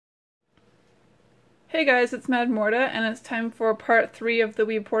Hey guys, it's Mad Morta, and it's time for part 3 of the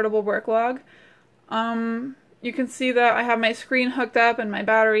Wii Portable Worklog. You can see that I have my screen hooked up and my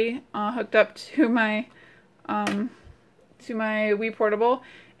battery hooked up to my Wii Portable,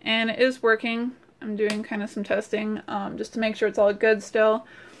 and it is working. I'm doing kind of some testing just to make sure it's all good still.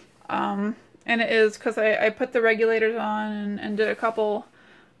 And it is, because I put the regulators on and did a couple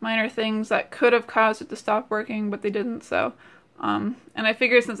minor things that could have caused it to stop working, but they didn't, so... and I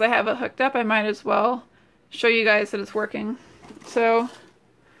figured since I have it hooked up, I might as well show you guys that it's working. So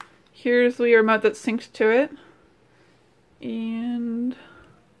here's the remote that's synced to it, and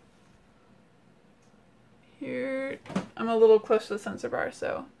here I'm a little close to the sensor bar,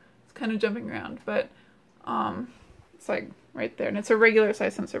 so it's kind of jumping around, but it's like right there, and it's a regular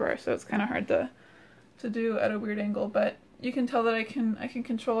size sensor bar, so it's kind of hard to do at a weird angle, but you can tell that I can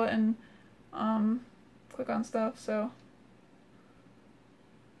control it and click on stuff, so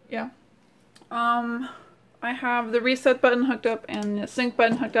yeah. I have the reset button hooked up and the sync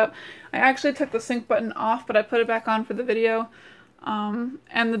button hooked up. I actually took the sync button off, but I put it back on for the video. And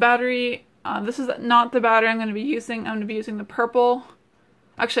the battery, this is not the battery I'm going to be using. I'm going to be using the purple.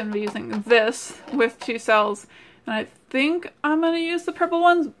 Actually, I'm going to be using this with 2 cells. And I think I'm going to use the purple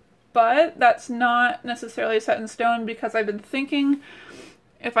ones, but that's not necessarily set in stone, because I've been thinking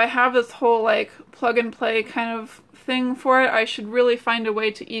if I have this whole like plug and play kind of thing for it, I should really find a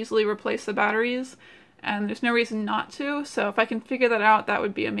way to easily replace the batteries, and there's no reason not to, so if I can figure that out, that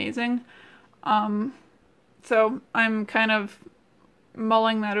would be amazing. So I'm kind of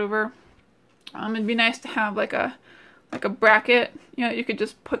mulling that over. It'd be nice to have like a bracket, you know, you could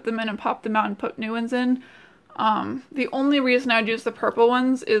just put them in and pop them out and put new ones in. The only reason I would use the purple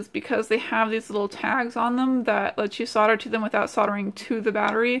ones is because they have these little tags on them that let you solder to them without soldering to the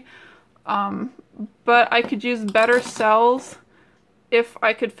battery. But I could use better cells if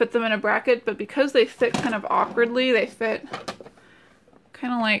I could fit them in a bracket, but because they fit kind of awkwardly, they fit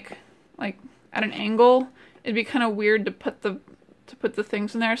kind of like at an angle, it'd be kind of weird to put the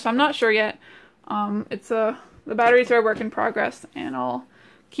things in there, so I'm not sure yet. The batteries are a work in progress, and I'll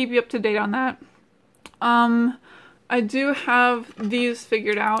keep you up to date on that. I do have these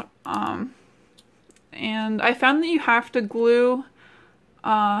figured out, and I found that you have to glue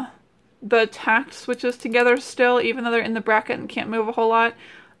the tact switches together still, even though they're in the bracket and can't move a whole lot.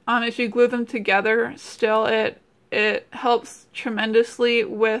 If you glue them together still, it helps tremendously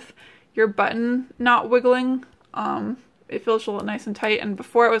with your button not wiggling. It feels a little nice and tight, and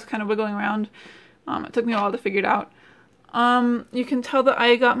before it was kind of wiggling around. It took me a while to figure it out. You can tell that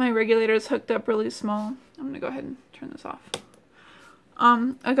I got my regulators hooked up really small. I'm gonna go ahead and turn this off.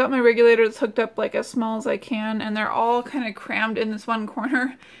 I got my regulators hooked up like as small as I can, and they're all kind of crammed in this one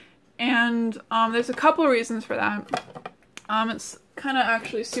corner. And there's a couple of reasons for that. It's kind of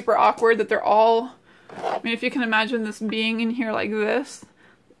actually super awkward that they're all, I mean, if you can imagine this being in here like this,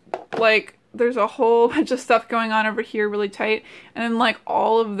 like there's a whole bunch of stuff going on over here really tight, and then like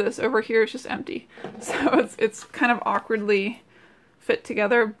all of this over here is just empty. So it's kind of awkwardly fit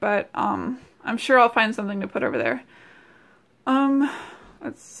together, but I'm sure I'll find something to put over there.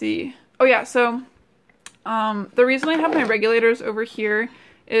 Let's see. Oh yeah, so the reason I have my regulators over here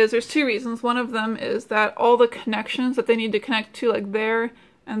is there's 2 reasons. One of them is that all the connections that they need to connect to, like there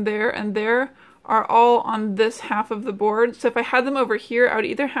and there and there, are all on this half of the board. So if I had them over here, I would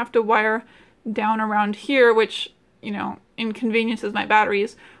either have to wire down around here, which, you know, inconveniences my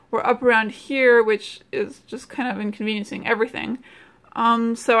batteries, or up around here, which is just kind of inconveniencing everything.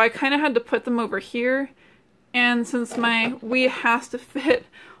 So I kind of had to put them over here, and since my Wii has to fit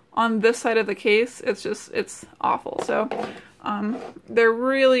on this side of the case, it's awful. So they're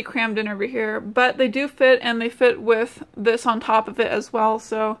really crammed in over here, but they do fit, and they fit with this on top of it as well,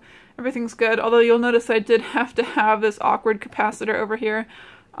 so everything's good. Although you'll notice I did have to have this awkward capacitor over here,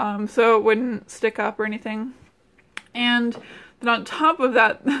 so it wouldn't stick up or anything. And then on top of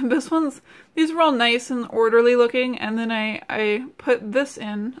that, these were all nice and orderly looking, and then I put this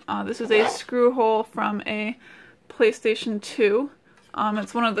in. This is a screw hole from a PlayStation 2.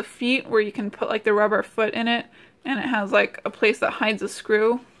 It's one of the feet where you can put like the rubber foot in it, and it has like a place that hides a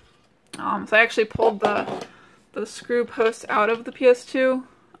screw. So I actually pulled the screw post out of the PS2,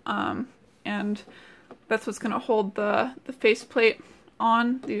 and that's what's going to hold the faceplate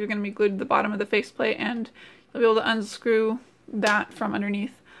on. These are going to be glued to the bottom of the faceplate, and you'll be able to unscrew that from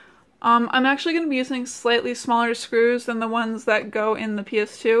underneath. I'm actually going to be using slightly smaller screws than the ones that go in the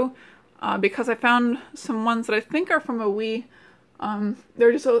PS2, because I found some ones that I think are from a Wii.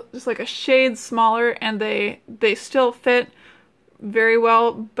 They're just like a shade smaller, and they still fit very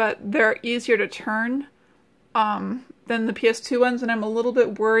well, but they're easier to turn than than the PS2 ones, and I'm a little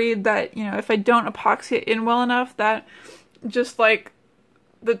bit worried that, you know, if I don't epoxy it in well enough, that just like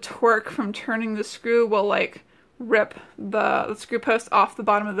the torque from turning the screw will like rip the screw post off the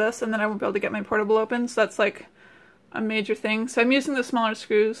bottom of this, and then I won't be able to get my portable open. So that's like a major thing. So I'm using the smaller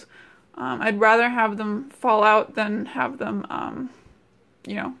screws. I'd rather have them fall out than have them,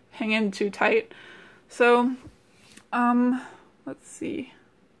 you know, hang in too tight. So, let's see.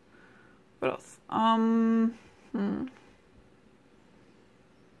 What else? I'm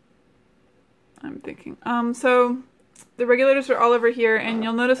thinking. So the regulators are all over here, and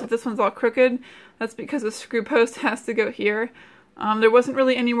you'll notice that this one's all crooked. That's because the screw post has to go here. There wasn't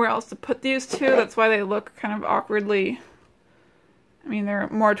really anywhere else to put these two. That's why they look kind of awkwardly. I mean, they're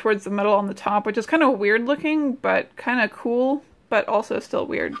more towards the middle on the top, which is kind of weird looking, but kind of cool, but also still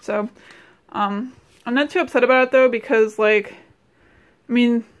weird. So, I'm not too upset about it though, because like, I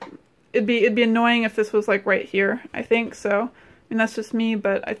mean, it'd be annoying if this was like right here, I think. So, I mean, that's just me,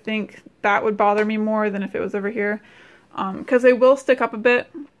 but I think that would bother me more than if it was over here. Because they will stick up a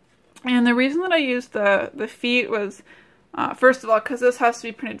bit. And the reason that I used the feet was, first of all, because this has to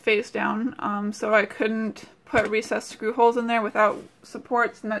be printed face down, so I couldn't put recessed screw holes in there without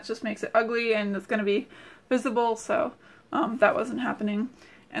supports, and that just makes it ugly and it's going to be visible, so that wasn't happening.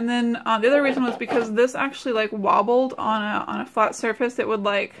 And then the other reason was because this actually like wobbled on a flat surface. It would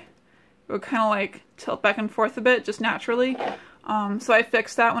kind of like tilt back and forth a bit just naturally. So I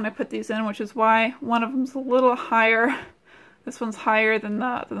fixed that when I put these in, which is why one of them's a little higher. This one's higher than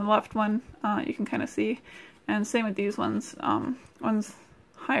the left one, you can kind of see. And same with these ones. One's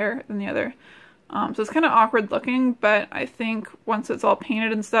higher than the other. So it's kind of awkward looking, but I think once it's all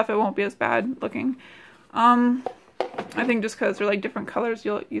painted and stuff, it won't be as bad looking. I think just because they're like different colors,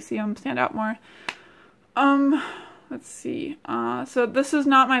 you see them stand out more. Let's see. So this is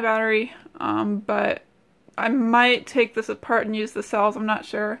not my battery, but I might take this apart and use the cells. I'm not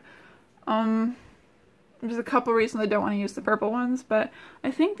sure. There's a couple reasons I don't want to use the purple ones, but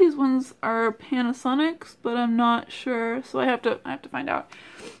I think these ones are Panasonic's, but I'm not sure, so I have to find out.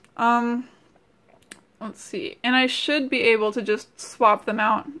 Let's see. And I should be able to just swap them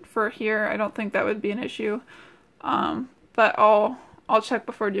out for here. I don't think that would be an issue. But I'll check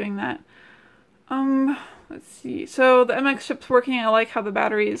before doing that. Let's see. So the MX chip's working. I like how the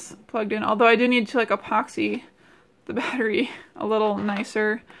battery's plugged in, although I do need to like epoxy the battery a little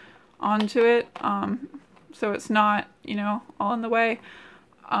nicer onto it. So it's not, you know, all in the way.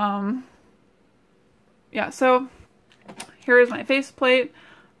 Yeah, so here is my faceplate.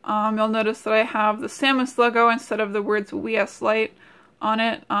 You'll notice that I have the Samus logo instead of the words WS Light on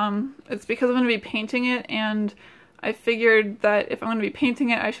it. It's because I'm going to be painting it, and I figured that if I'm going to be painting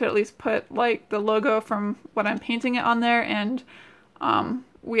it, I should at least put like the logo from what I'm painting it on there, and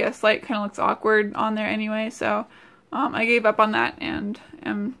WS Light kind of looks awkward on there anyway, so I gave up on that and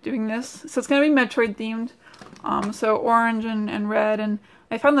am doing this. So it's going to be Metroid themed, so orange and red, and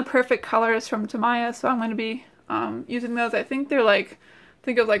I found the perfect colors from Tamiya, so I'm going to be using those. I think they're like,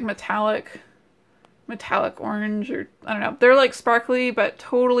 think of like metallic orange, or I don't know. They're like sparkly, but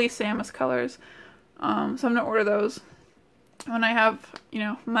totally Samus colors. So I'm gonna order those when I have, you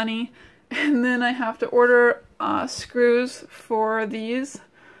know, money. And then I have to order screws for these.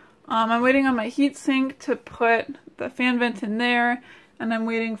 I'm waiting on my heatsink to put the fan vent in there, and I'm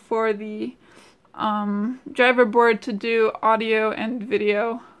waiting for the driver board to do audio and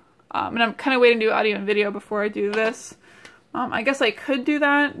video. And I'm kind of waiting to do audio and video before I do this. I guess I could do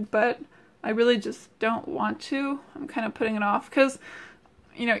that, but I really just don't want to. I'm kind of putting it off because,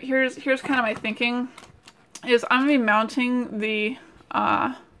 you know, here's kind of my thinking is I'm gonna be mounting the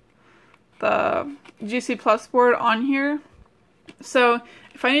GC Plus board on here. So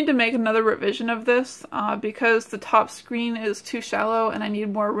if I need to make another revision of this because the top screen is too shallow and I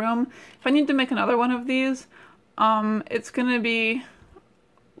need more room, if I need to make another one of these, it's gonna be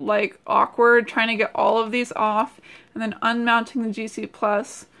like awkward trying to get all of these off and then unmounting the GC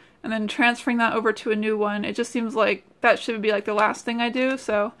Plus and then transferring that over to a new one. It just seems like that should be like the last thing I do,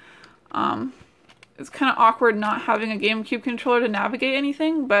 so it's kind of awkward not having a GameCube controller to navigate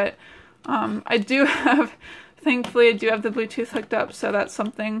anything, but I do have, thankfully I do have the Bluetooth hooked up, so that's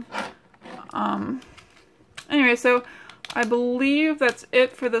something. Anyway, so I believe that's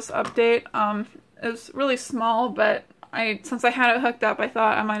it for this update. It's really small, but since I had it hooked up, I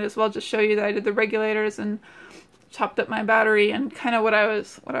thought I might as well just show you that I did the regulators and chopped up my battery and kind of what I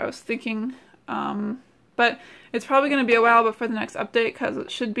was thinking. But it's probably going to be a while before the next update because it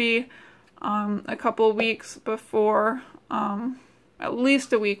should be a couple weeks before, at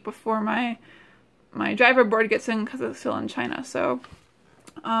least a week before my driver board gets in because it's still in China. So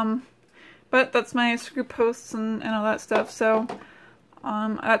But that's my screw posts and all that stuff. So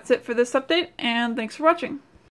that's it for this update, and thanks for watching.